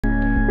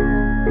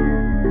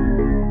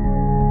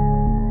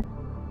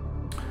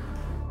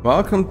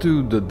Welcome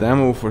to the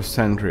demo for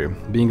Sentry.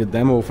 Being a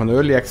demo of an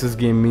early access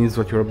game means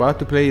what you're about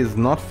to play is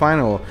not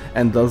final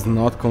and does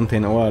not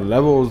contain all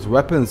levels,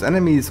 weapons,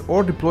 enemies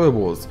or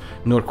deployables,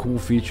 nor cool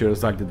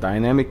features like the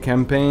dynamic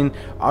campaign,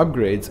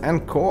 upgrades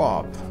and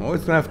co-op. Oh,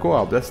 it's gonna have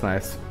co-op, that's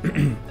nice.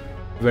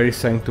 Very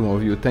Sanctum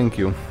of you, thank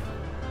you.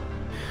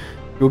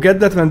 You'll get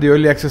that when the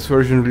early access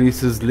version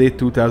releases late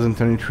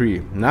 2023.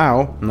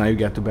 Now you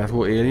get to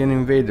battle alien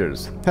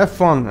invaders. Have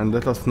fun and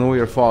let us know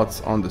your thoughts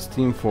on the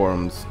Steam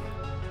forums.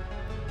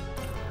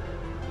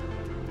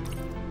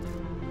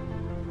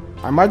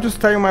 I might just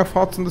tell you my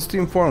thoughts on the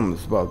Steam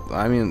forums, but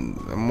I mean,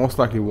 I most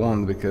likely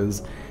won't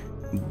because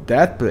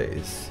that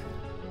place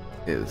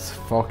is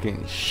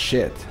fucking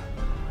shit.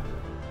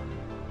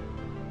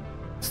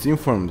 Steam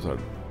forums are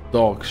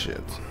dog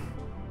shit.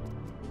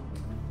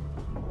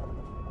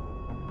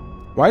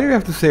 Why do you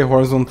have to say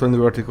horizontal and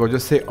vertical?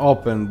 Just say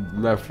up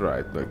and left,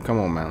 right. Like, come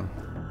on, man.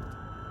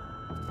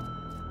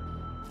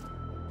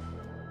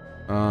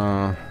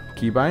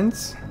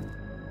 Keybinds?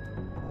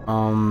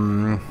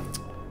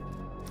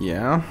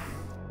 Yeah.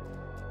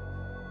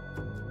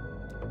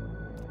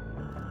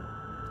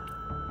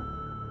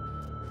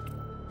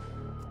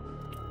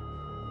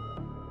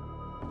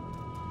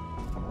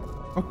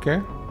 Okay.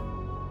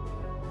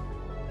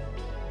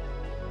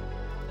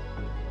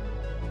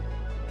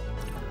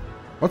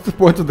 What's the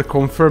point of the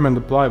confirm and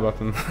apply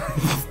button?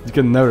 You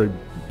can never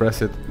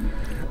press it.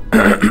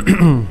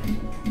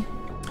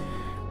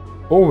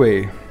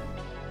 Hallway.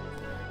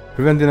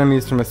 Prevent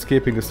enemies from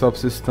escaping the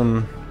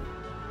subsystem.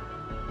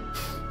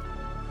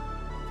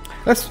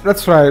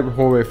 Let's try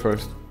hallway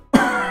first.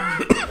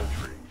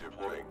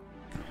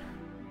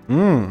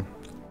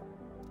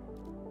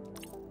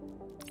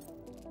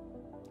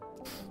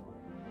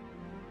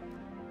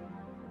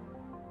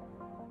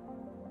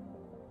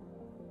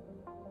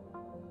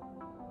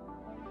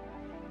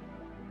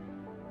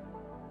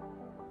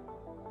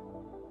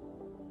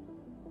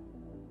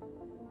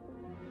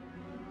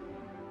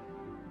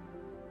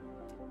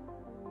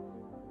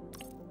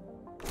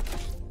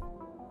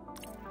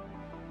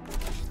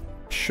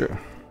 Sure.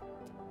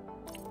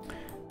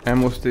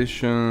 Ammo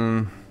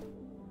station.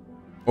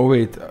 Oh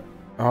wait,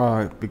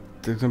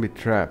 there's gonna be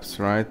traps,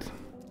 right?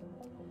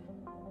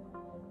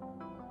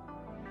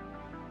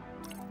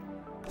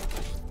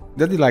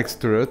 Daddy likes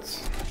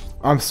turrets.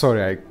 I'm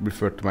sorry, I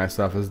refer to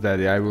myself as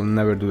Daddy. I will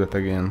never do that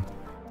again.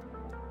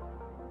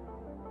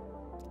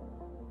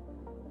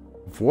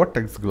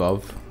 Vortex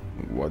glove.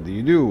 What do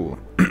you do?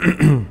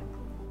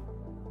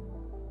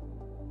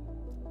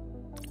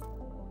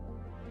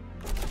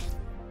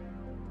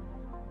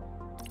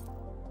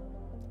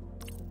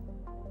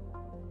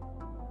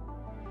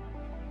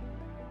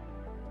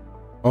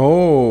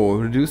 Oh,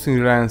 reducing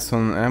reliance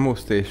on ammo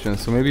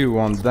stations, so maybe we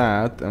want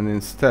that, and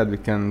instead we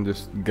can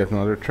just get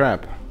another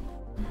trap.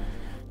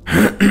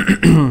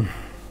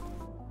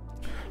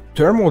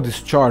 Thermal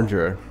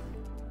discharger.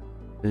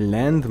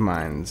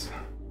 Landmines.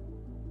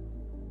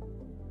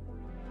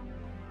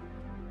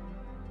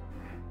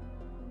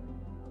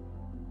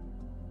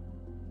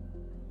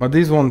 But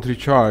these won't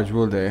recharge,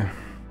 will they?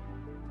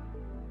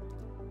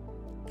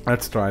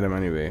 Let's try them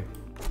anyway.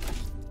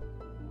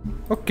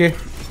 Okay.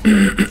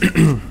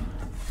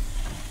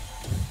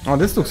 Oh,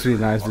 this looks really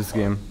nice, this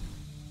game.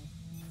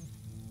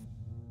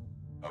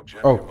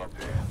 Oh,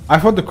 I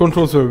thought the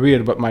controls were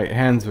weird, but my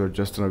hands were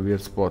just in a weird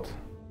spot.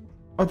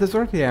 Oh, there's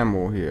already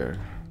ammo here.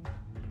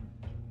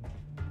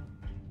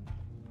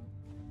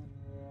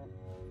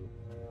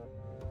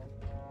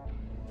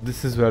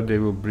 This is where they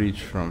will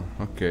breach from.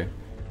 Okay.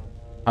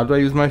 How do I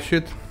use my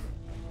shit?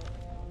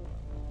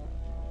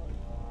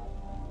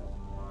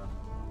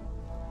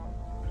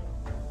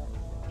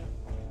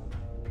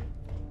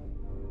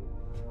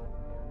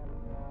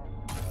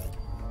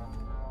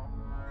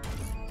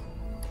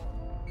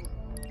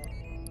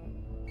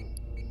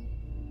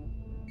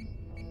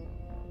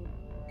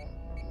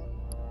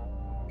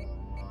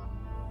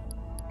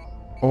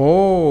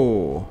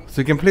 Oh, so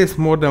you can place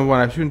more than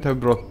one. I shouldn't have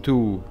brought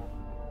two.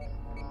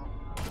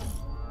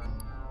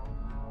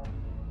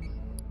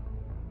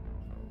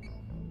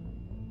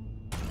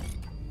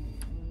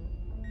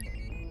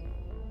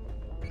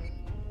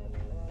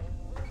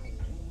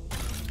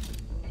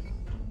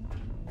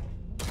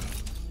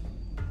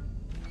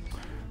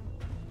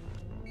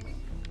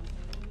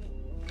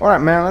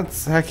 Alright, man,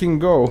 let's hacking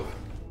go.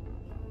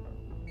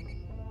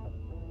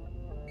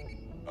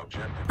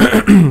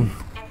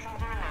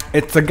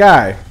 It's a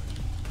guy.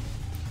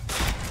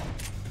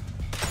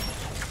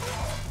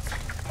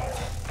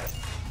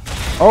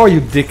 Oh, you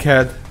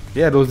dickhead.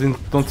 Yeah, those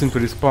don't seem to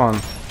respawn.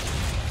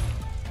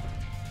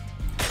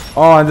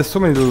 Oh, and there's so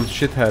many little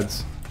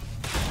shitheads.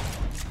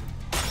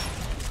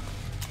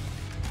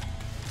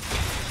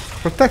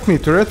 Protect me,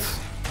 turrets.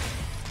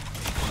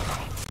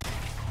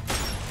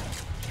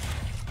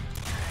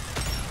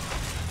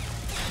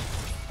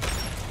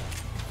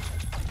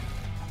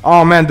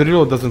 Oh man, the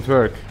reload doesn't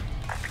work.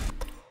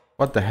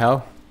 What the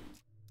hell?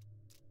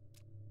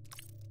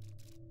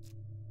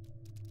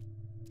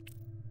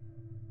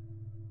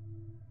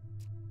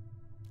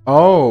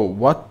 Oh,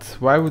 what?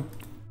 Why would...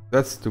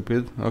 That's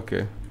stupid.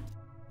 Okay.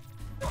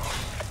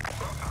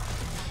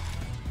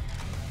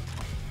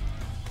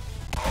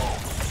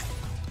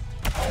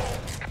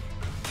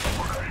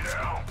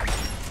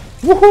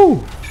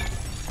 Woohoo!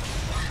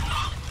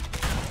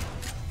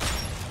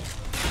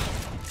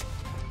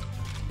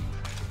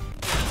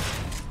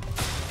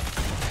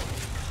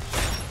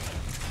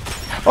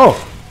 Oh!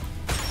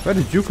 Where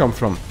did you come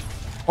from?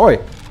 Oi!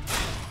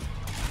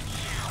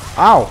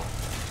 Ow!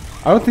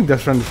 I don't think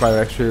that's friendly fire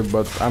actually,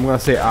 but I'm gonna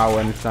say ow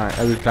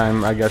every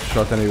time I get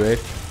shot anyway.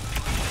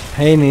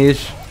 Hey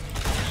Niche!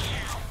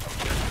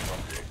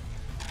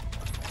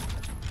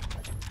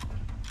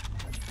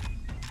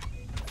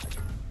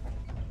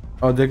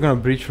 Oh, they're gonna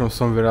breach from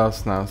somewhere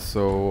else now,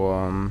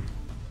 so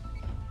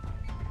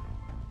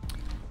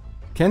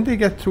can they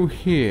get through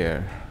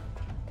here?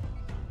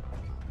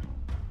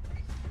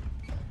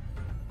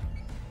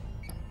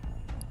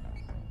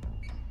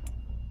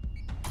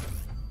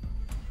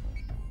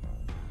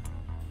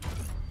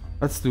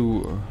 Let's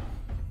do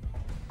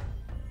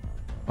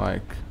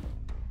like,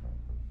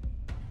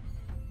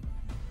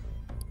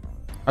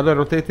 how do I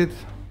rotate it?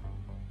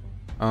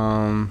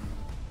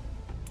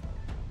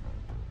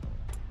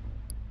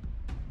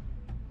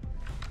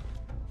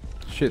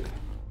 Shit.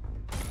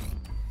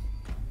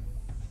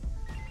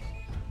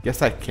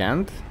 Guess I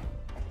can't.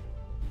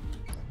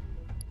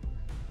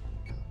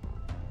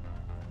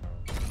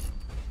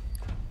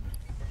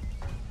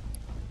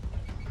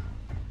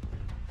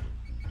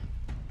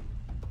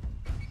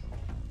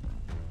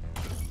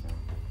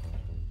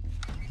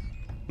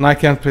 Now I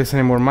can't place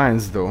any more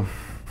mines though.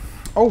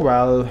 Oh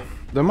well,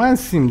 the mines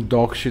seem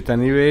dog shit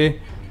anyway.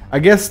 I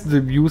guess the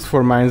use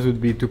for mines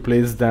would be to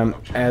place them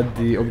at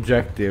the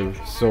objective,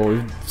 so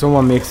if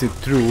someone makes it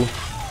through,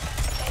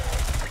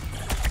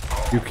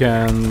 you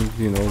can,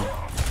 you know,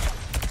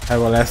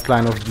 have a last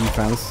line of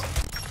defense.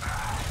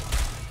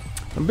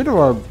 A bit of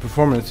a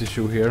performance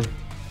issue here.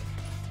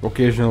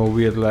 Occasional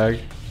weird lag.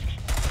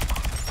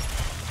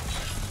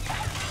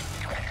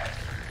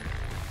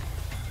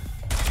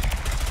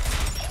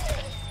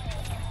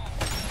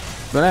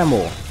 But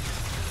ammo.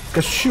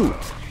 Ka-shoot.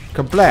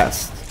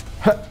 Ka-blast.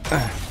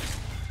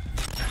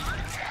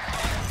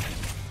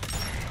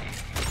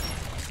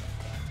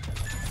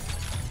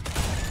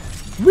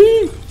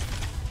 Whee!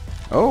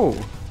 Oh.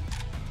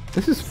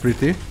 This is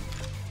pretty.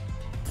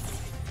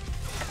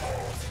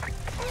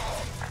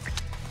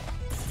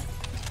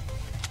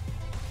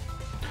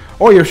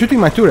 Oh, you're shooting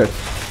my turret.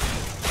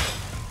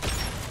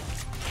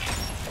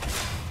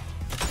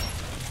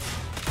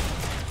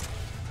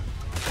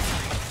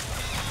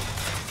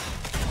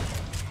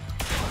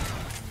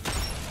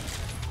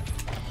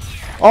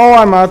 Oh,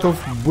 I'm out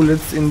of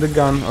bullets in the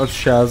gun, or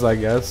shells, I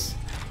guess.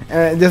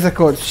 These are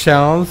called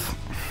shells.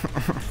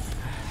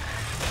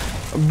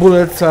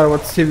 Bullets are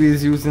what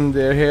civvies use in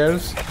their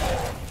hairs.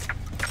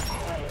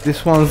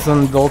 This one's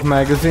an adult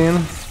magazine.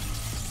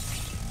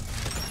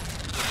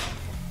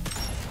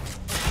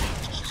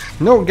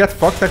 No, get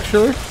fucked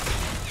actually.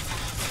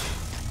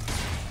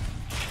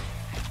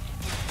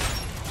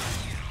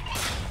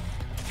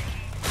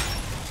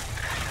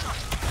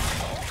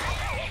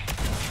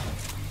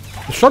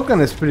 The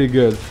shotgun is pretty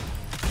good.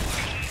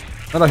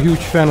 Not a huge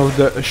fan of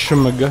the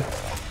shmg.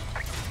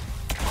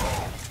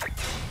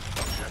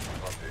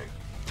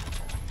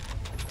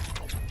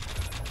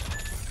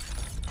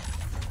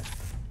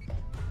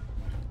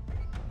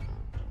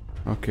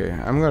 Okay,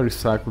 I'm gonna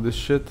recycle this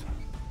shit.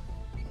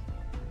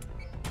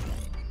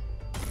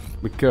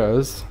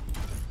 Because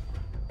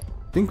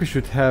I think we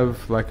should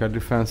have like our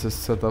defenses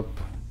set up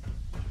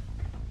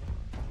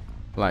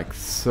like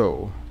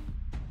so.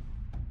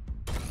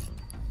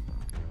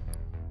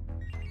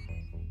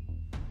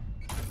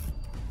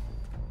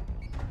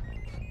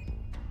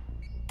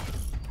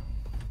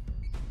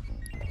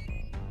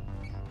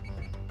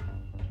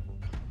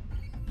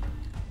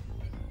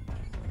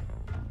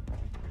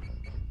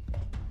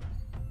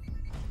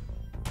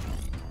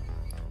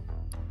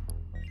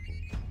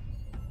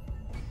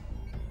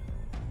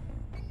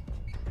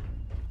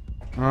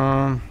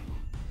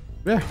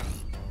 Yeah.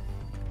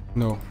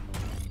 No.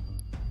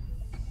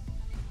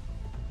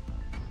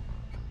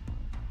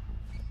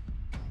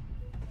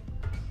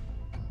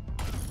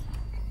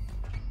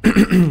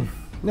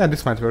 Yeah,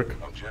 this might work.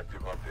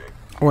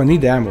 Oh, I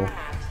need ammo.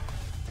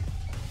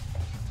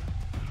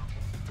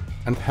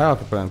 And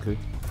health, apparently.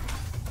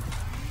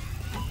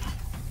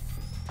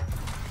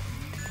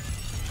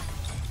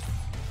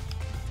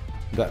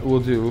 That will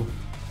do.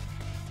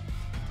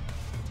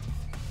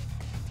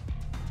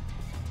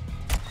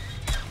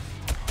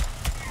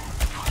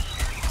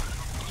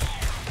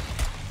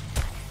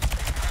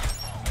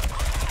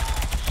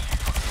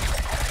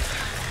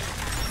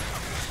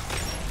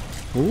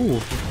 Ooh,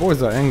 the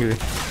boys are angry.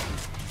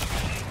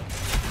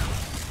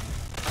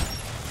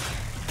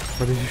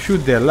 But if you shoot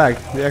their leg,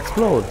 they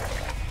explode.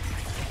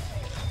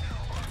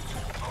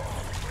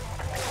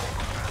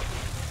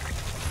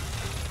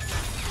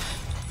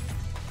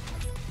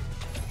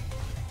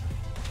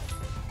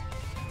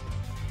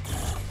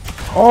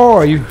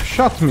 Oh, you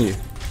shot me.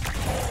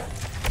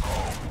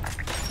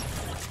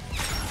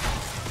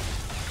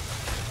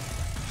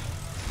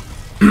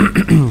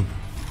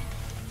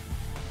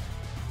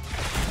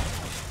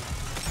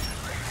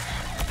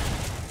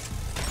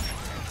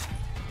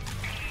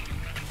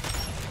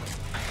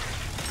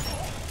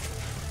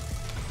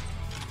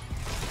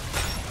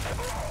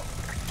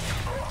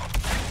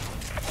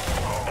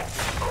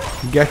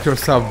 Get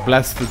yourself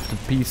blasted to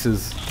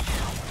pieces.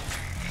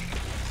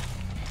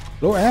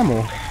 Low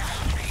ammo.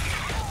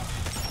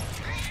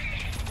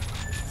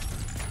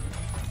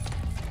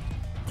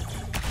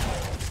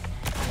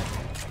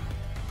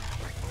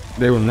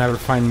 They will never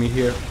find me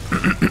here.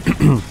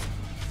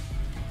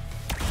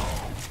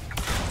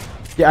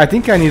 Yeah, I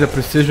think I need a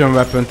precision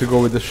weapon to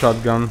go with the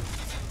shotgun.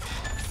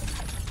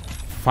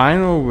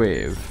 Final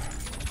wave.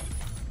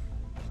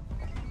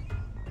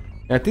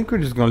 I think we're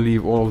just gonna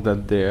leave all of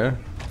that there.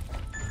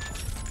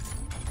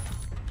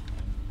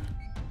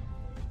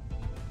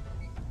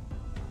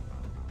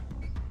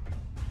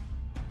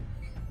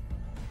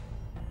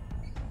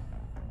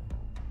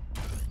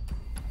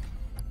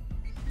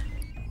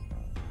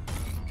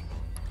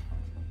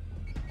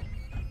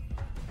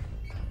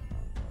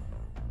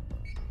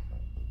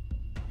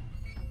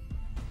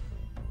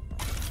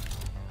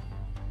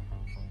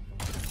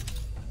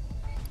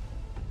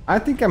 I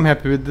think I'm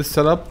happy with this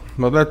setup,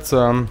 but let's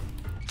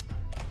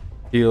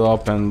heal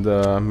up and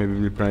maybe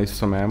replenish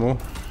some ammo.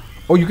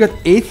 Oh, you get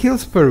 8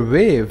 heals per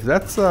wave.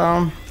 That's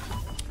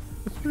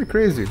pretty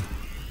crazy.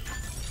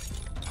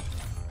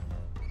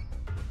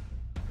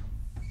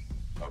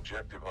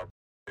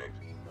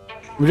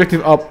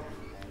 Objective up.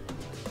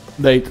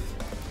 Date.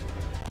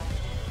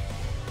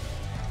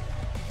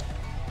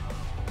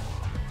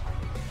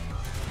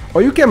 Oh,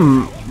 you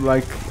can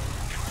like,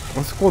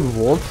 what's it called,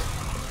 vault?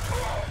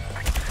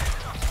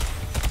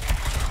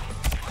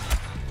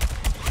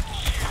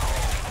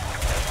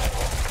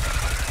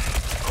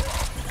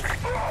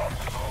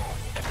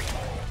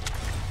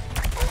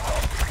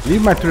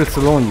 Leave my turrets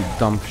alone, you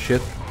dumb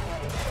shit.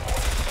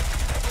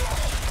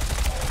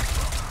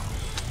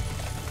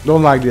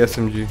 Don't like the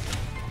SMG.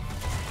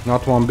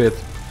 Not one bit.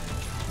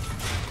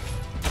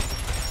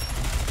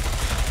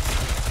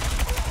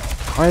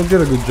 I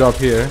did a good job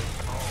here.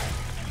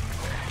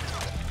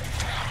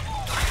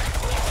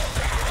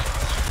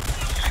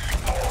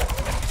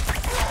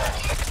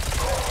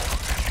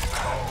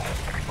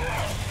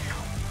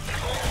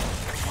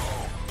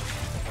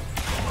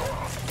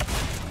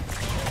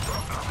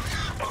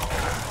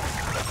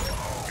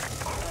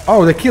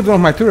 Oh, they killed one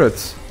of my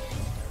turrets.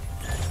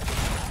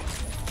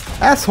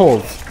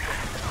 Assholes.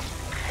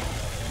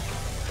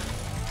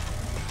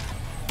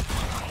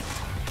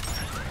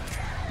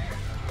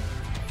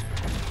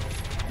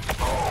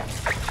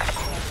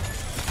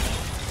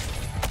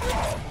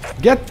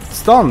 Get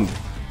stunned.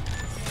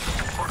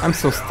 I'm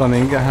so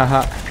stunning.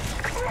 Haha.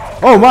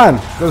 Oh man,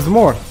 there's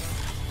more.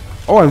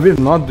 Oh, and we're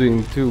not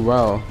doing too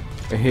well,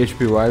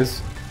 HP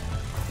wise.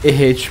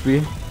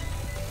 HP.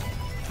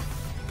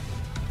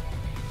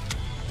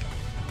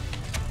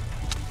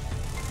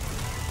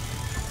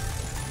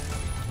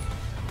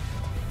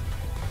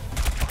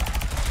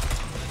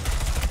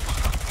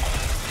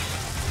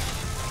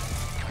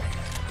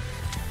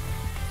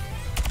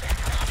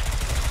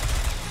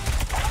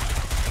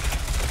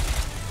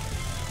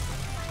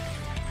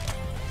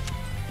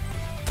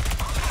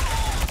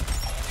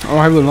 Oh,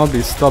 I will not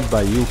be stopped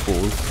by you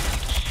fools.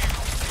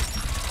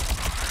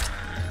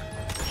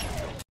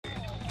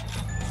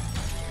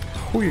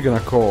 Who are you gonna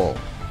call?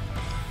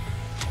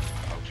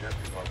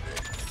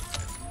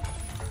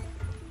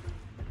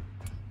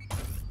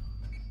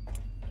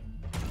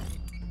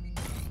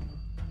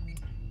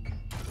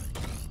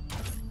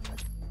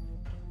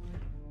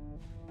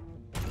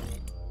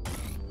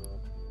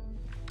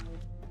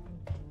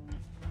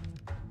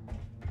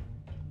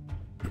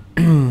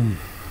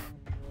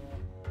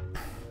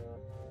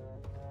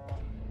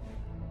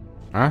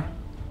 Huh?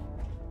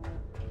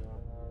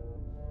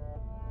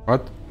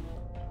 What?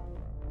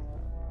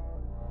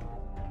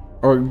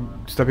 Oh,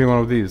 stepping one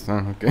of these,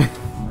 huh? Okay.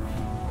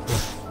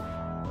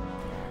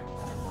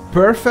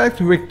 Perfect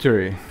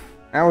Victory.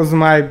 That was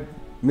my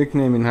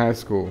nickname in high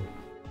school.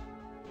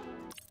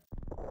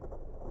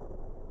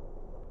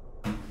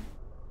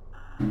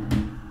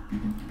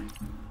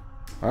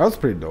 That was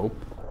pretty dope.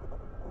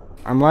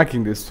 I'm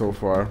liking this so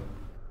far.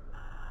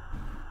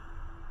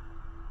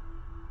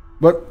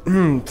 But,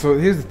 so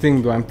here's the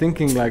thing though, I'm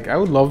thinking like, I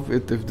would love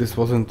it if this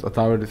wasn't a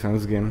tower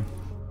defense game.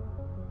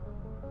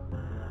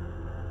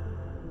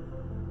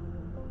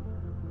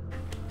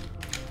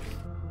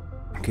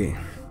 Okay.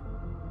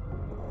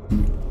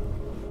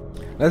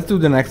 Let's do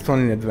the next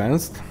one in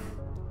advanced.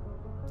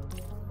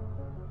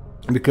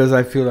 Because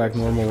I feel like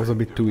normal was a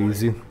bit too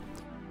easy.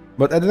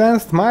 But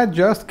advanced might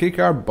just kick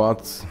our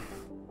butts.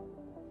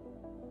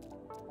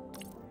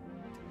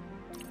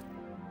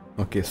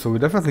 Okay, so we're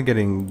definitely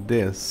getting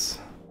this.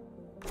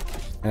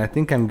 And I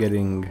think I'm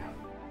getting... You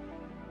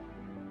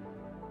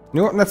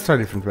know what, let's try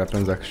different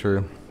weapons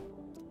actually.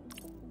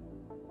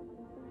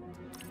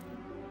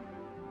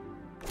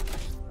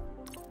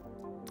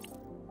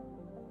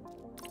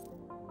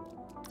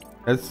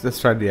 Let's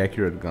try the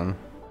accurate gun.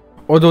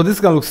 Although this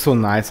gun looks so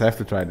nice, I have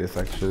to try this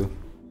actually.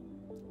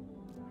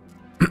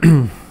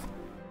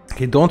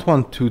 He don't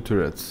want 2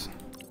 turrets.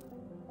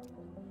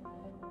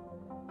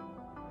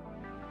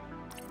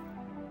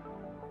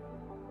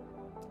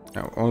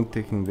 Now, only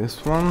taking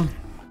this one.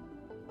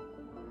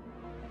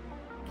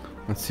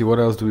 Let's see, what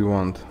else do we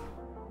want?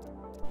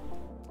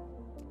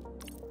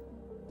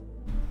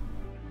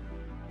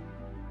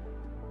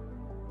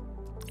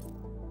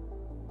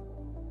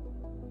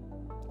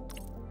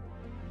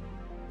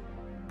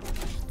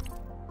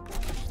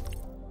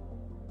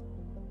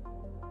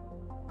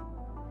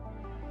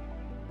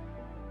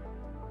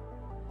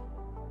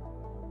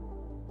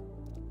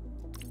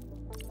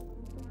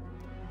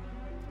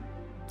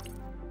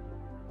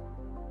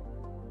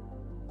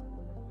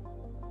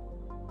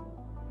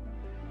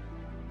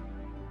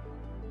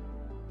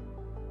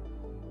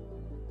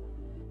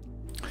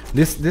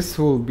 This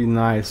will be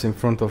nice in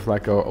front of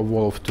like a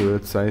wall of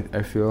turrets,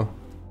 I feel.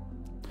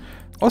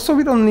 Also,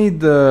 we don't need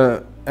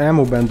the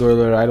ammo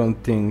bandoiler, I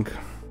don't think.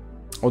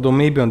 Although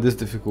maybe on this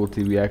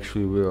difficulty we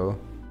actually will.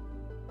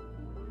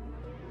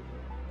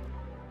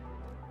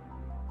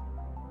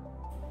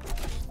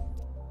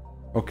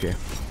 Okay.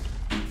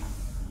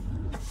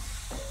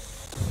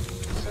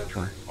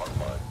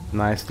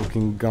 Nice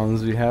looking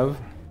guns we have.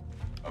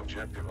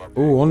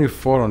 Oh, only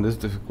 4 on this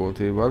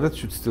difficulty. Well, that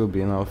should still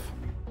be enough.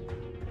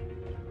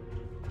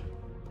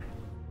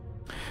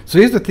 So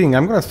here's the thing,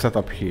 I'm gonna set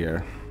up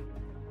here.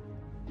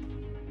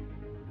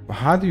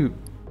 How do you...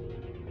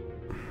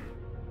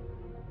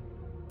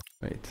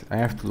 Wait, I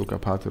have to look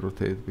up how to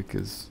rotate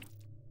because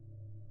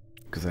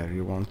I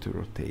really want to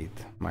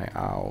rotate my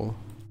owl.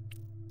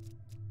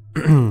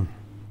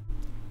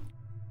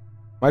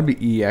 Might be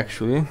E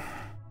actually.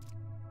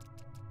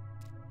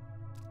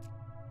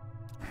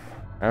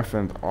 F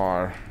and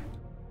R.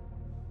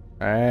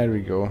 There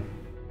we go.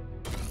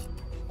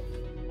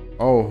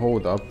 Oh,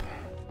 hold up.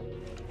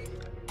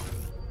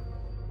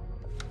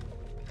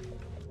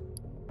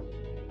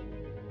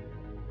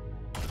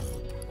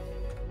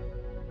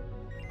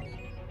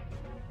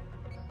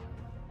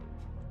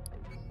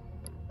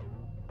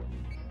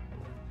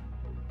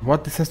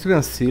 What? This has to be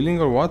on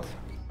ceiling or what?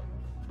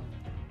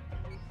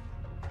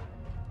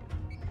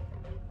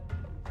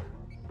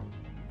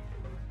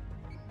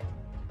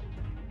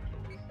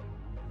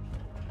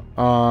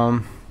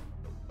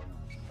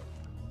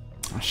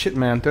 Shit,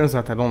 man. Turns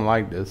out I don't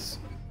like this.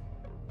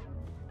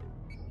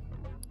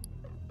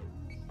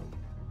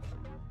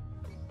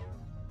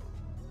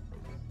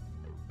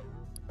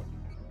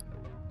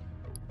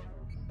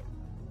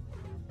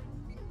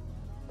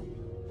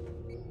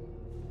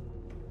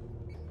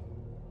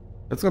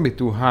 That's gonna be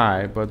too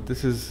high, but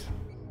this is...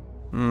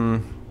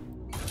 Oh,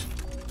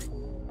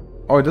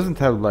 it doesn't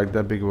have like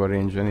that big of a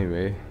range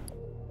anyway.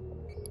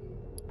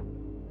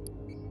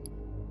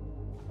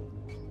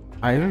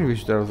 I really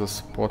wish there was a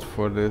spot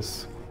for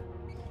this.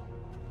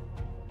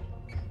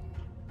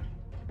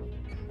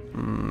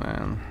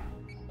 Man.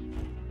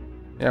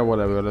 Yeah,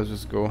 whatever, let's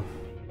just go.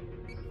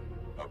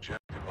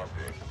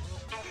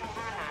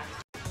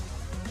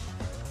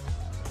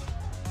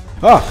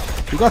 Ah!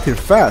 You got here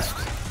fast!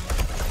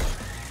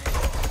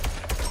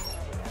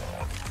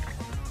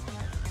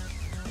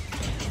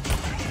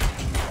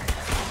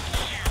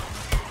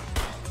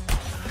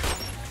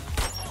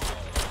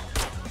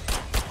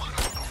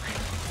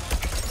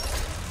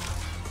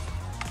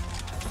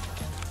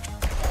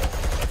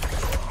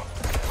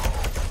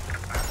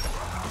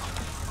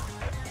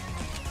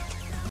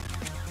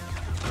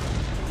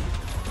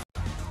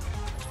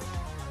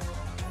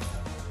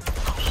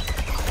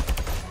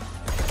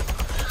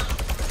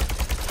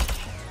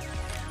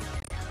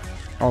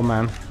 Oh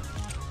man.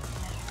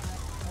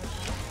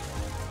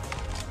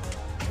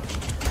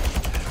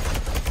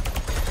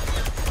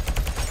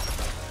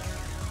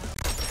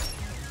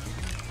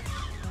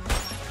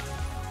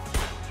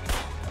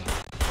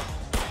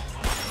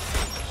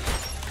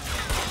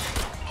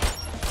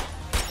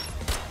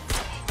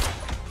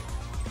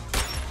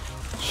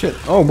 Shit,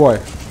 oh boy.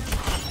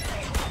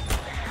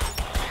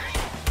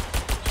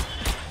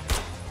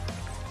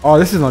 Oh,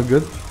 this is not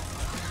good.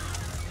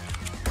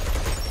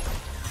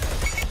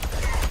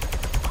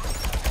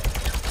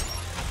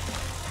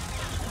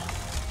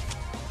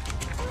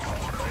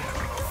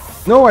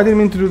 No, I didn't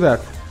mean to do that.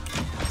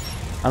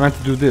 I meant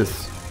to do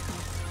this.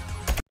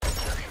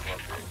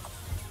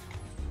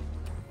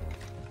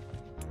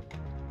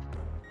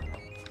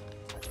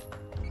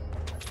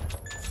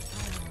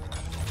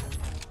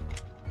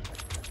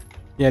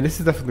 Yeah, this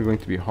is definitely going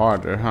to be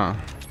harder, huh?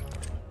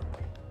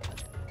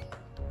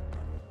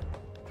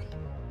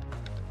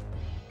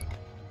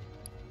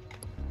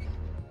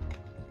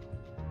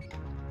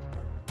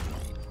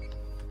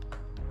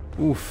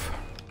 Oof.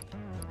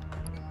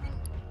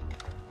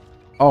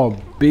 Oh,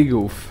 big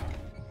oof.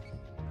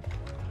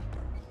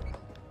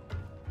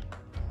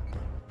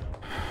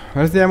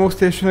 Where's the ammo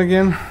station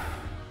again?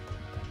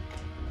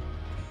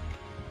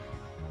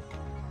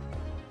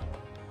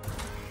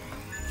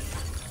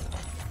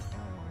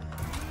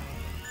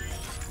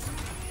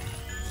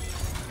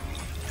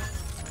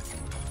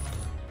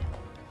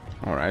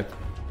 All right.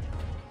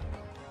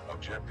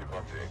 Objective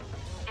update.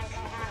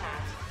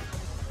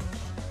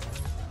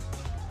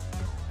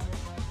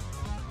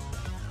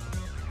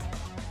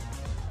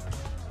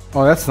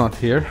 Oh, that's not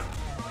here.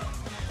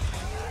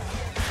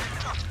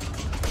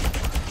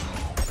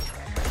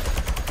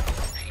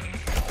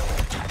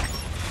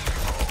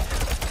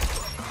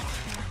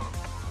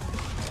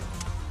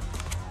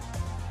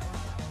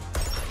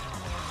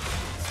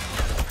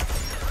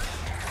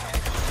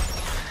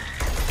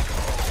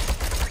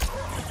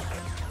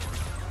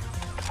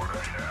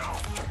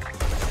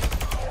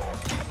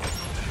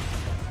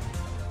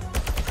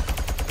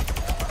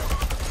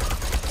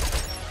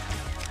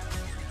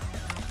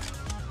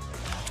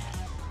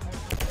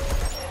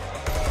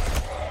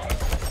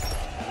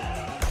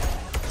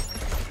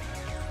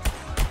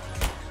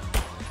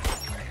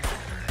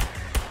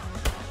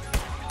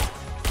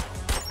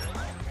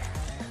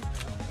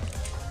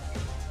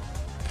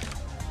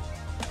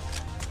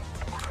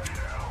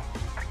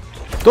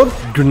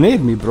 Don't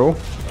grenade me, bro.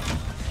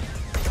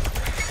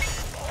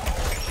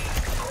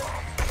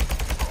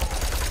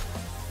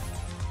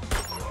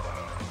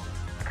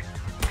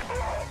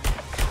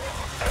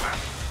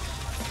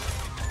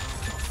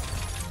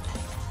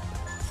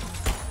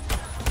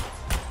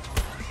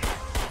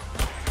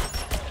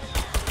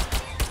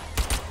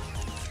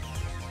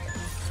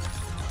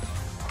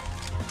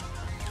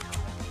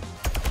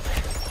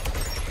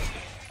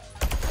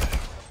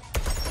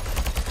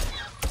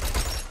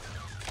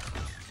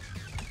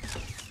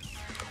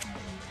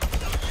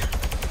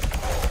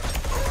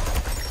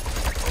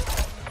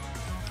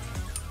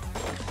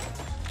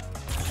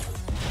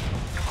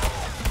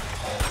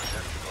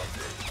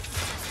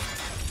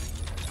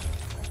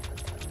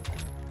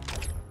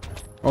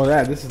 Oh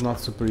yeah, this is not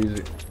super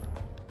easy.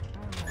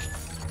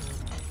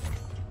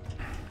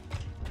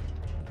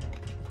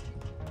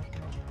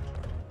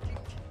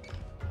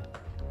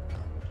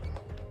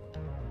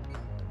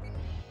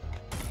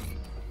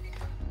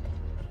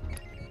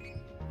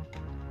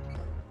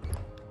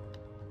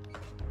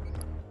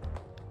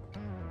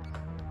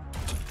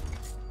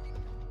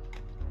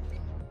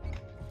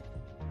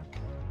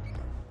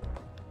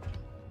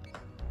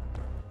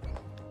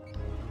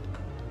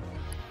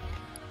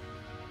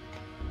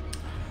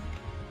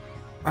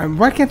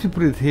 Why can't we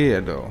put it here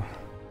though?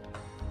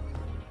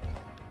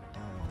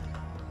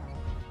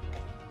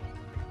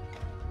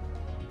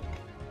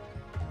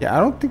 Yeah, I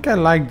don't think I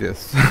like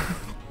this.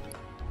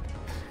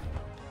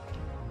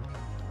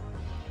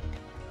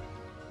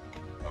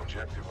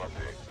 Objective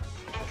update.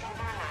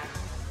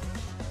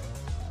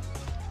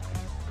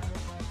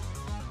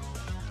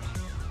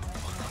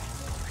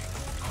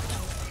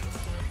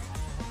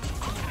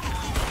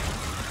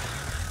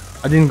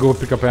 I didn't go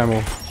pick up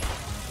ammo.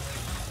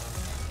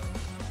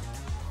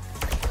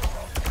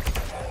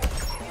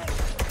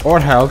 Or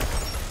health.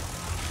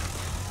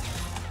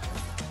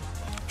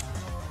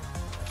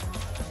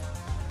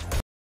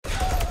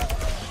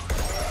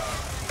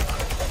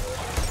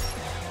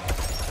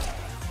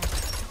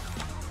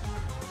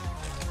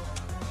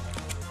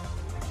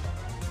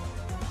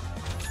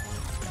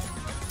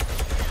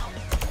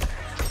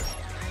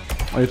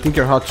 Oh, you think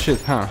you're hot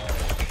shit, huh?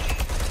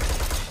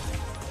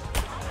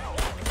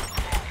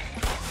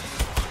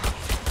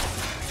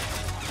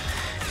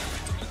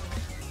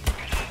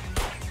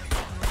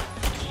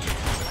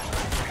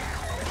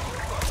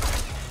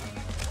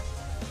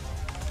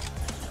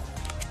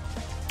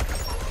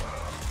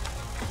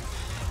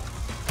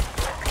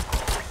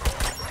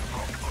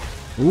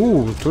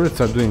 Ooh,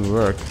 turrets are doing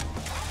work.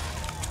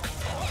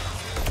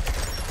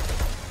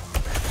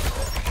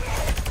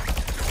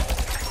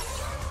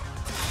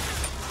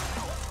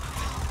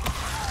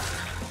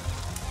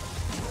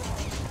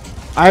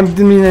 I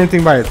didn't mean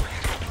anything by it.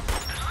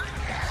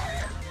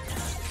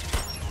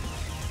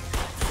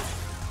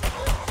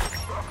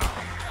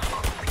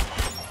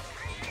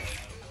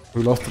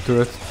 We lost the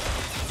turret.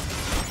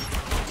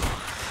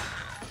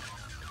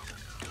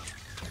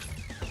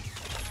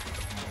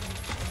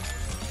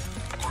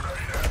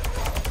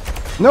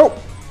 No!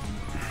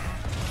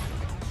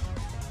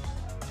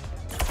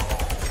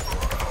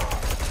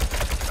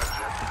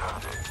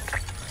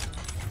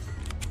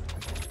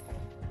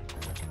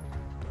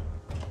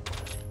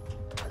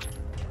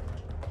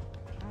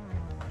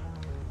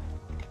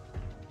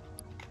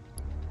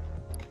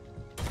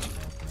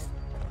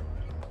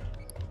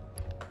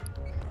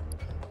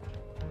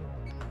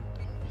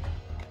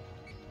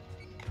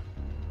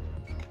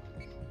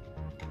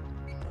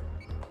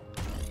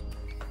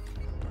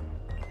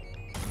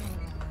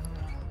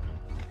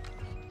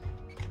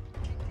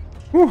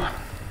 Whew.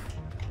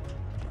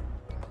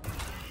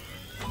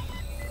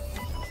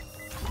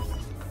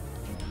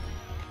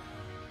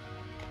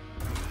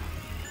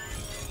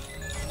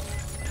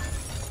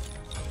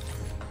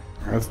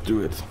 Let's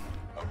do it.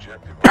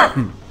 Objective.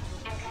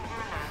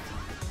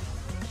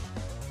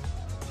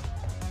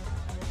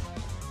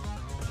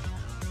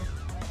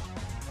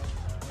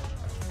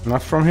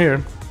 Not from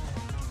here.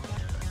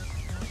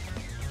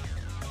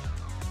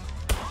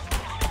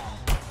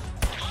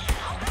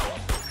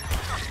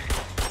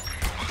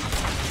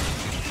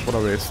 What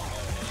a waste.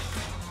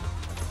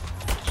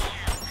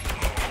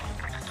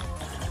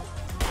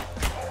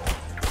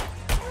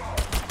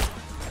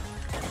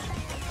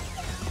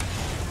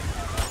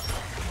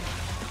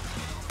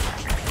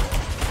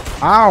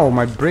 Ow,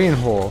 my brain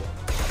hole.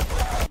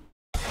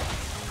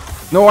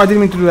 No, I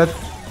didn't mean to do that.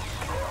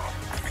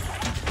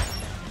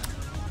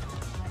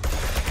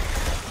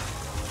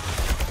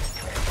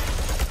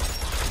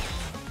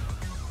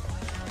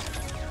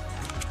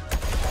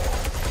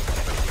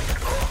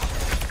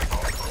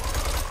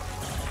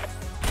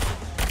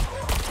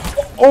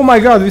 Oh my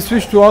god, we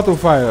switched to auto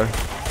fire.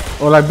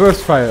 Or like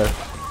burst fire.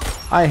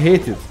 I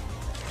hate it.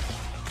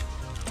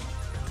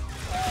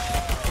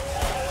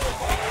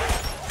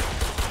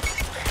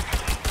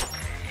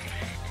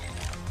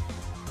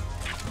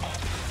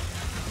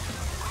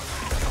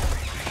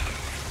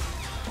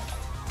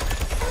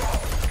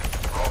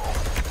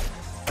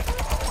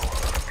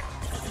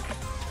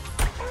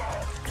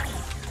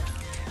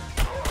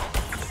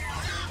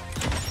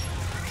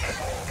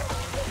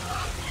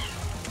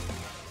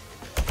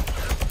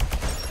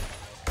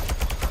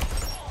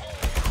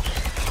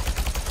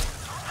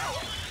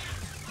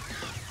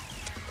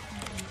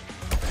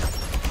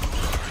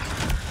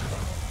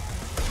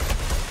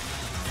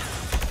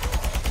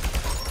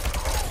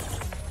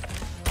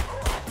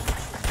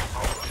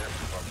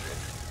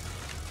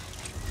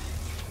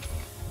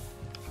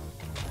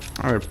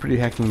 I'm a pretty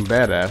hacking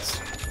badass.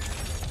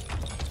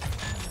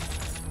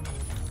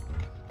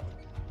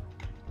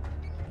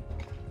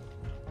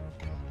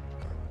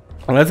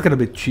 Oh, let's get a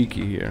bit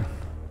cheeky here.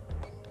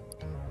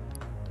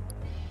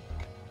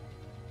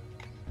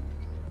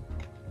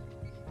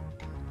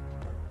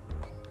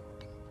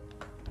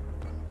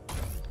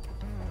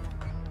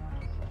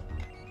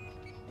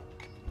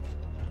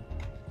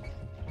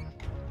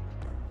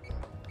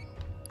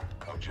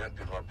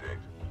 Objective update.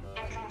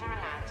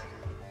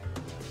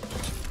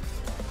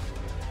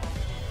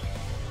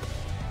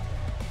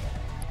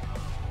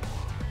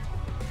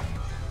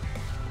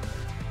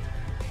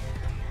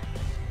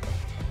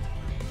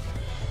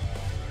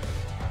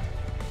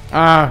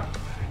 Ah.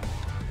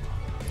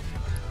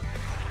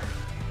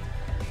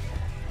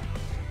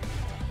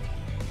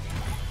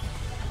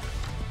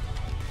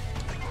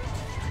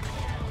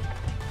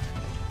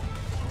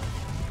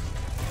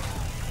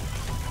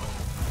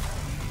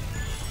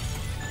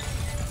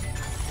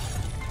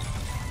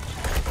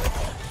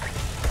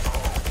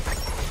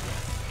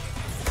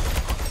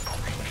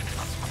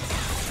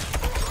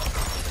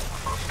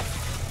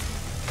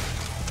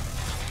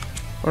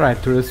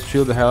 Alright, tourists,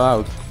 chill the hell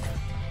out.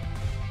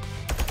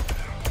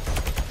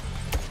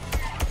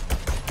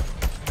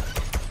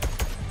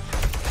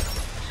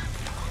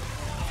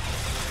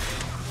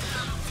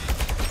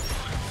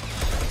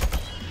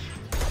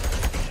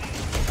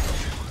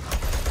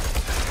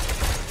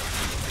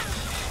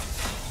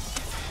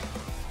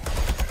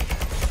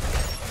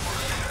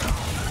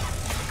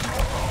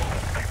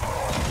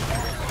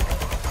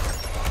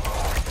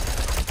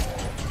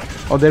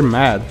 Oh, they're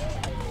mad.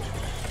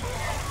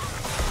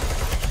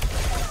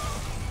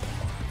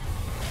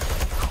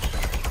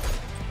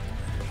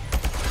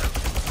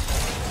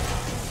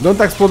 Don't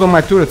explode on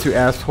my turrets, you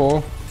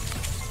asshole.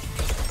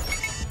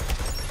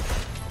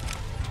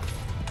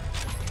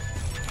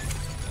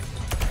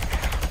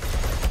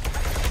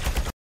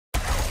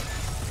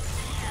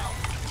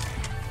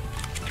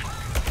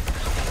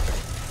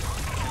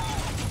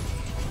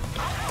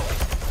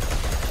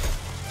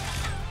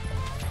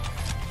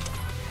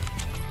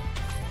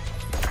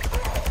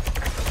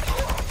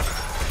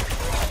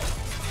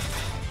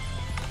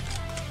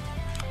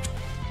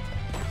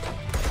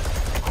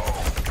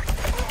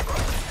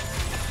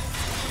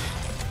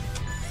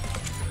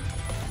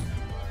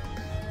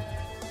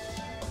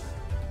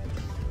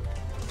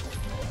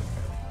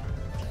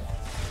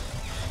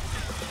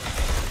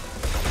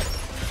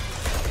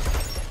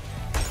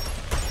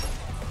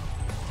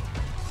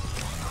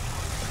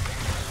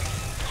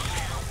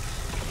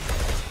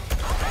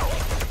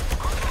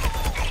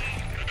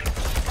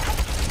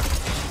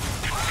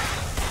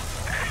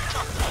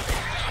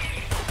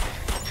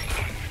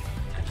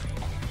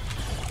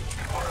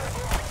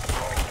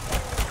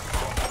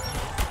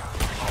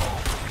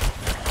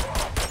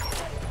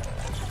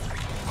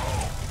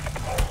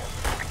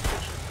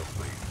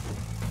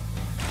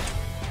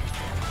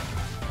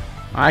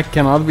 I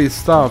cannot be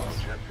stopped.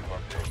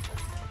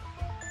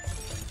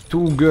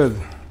 Too good.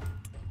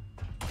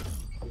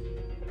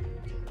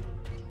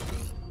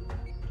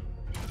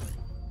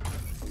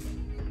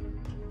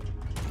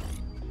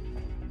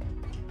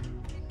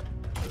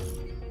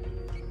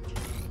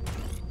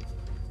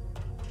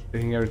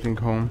 Taking everything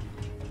home.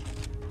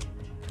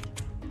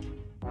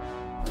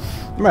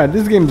 Man,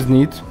 this game is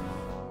neat.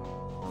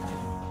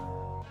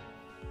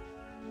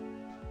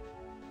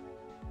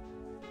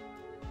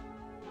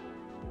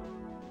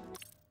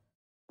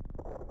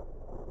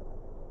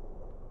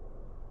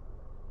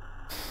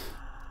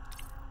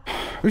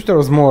 Wish there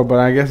was more, but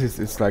I guess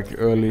it's like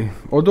early.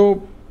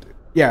 Although,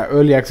 yeah,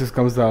 early access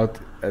comes out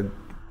at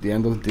the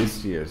end of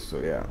this year, so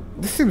yeah.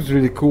 This seems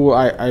really cool.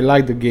 I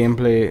like the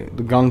gameplay.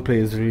 The gunplay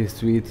is really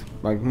sweet.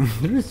 Like,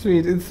 really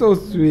sweet. It's so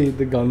sweet,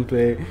 the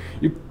gunplay.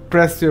 You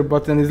press your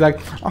button, it's like,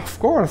 of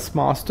course,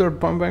 master,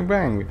 bang, bang,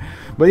 bang.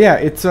 But yeah,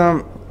 it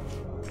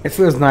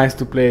feels nice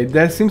to play.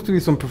 There seems to be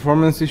some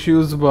performance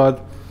issues,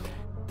 but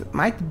That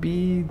might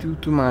be due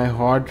to my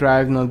hard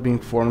drive not being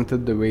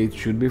formatted the way it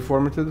should be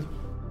formatted.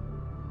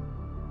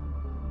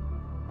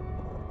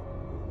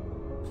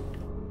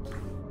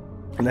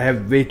 And I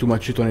have way too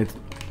much shit on it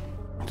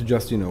to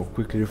just, you know,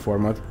 quickly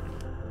reformat.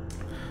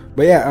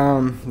 But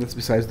yeah, that's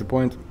besides the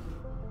point.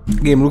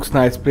 Game looks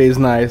nice, plays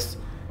nice.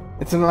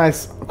 It's a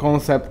nice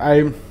concept.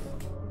 The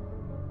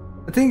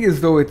thing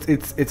is though,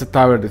 it's a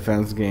tower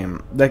defense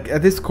game. Like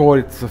at its core,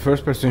 it's a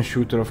first-person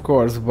shooter, of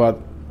course, but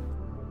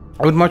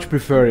I would much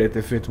prefer it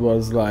if it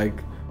was like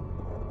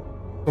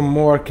some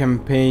more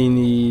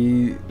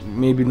campaigny,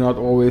 maybe not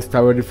always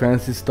tower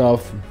defense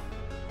stuff.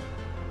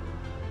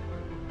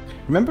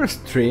 Remember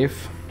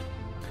Strafe?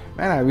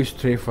 Man, I wish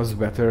Strafe was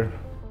better.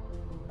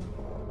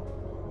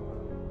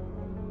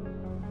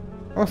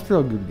 It was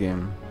still a good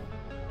game.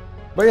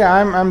 But yeah,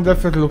 I'm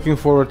definitely looking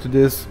forward to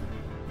this.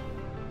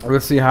 We'll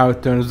see how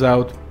it turns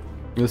out.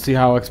 We'll see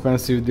how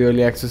expensive the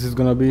early access is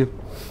gonna be.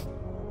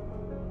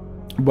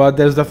 But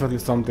there's definitely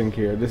something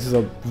here. This is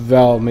a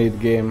well-made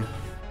game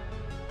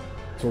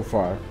so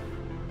far.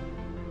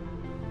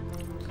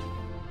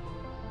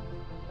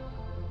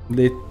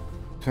 Late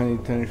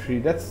 2023.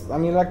 That's, I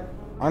mean, like,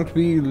 aren't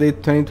we late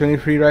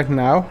 2023 right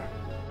now?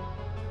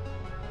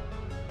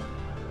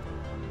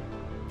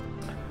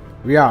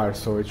 We are,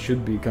 so it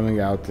should be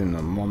coming out in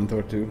a month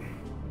or two.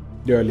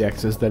 The early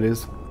access, that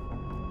is.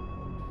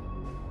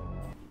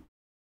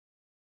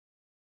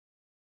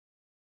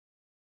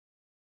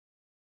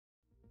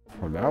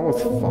 Well, that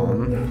was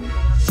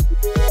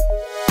fun.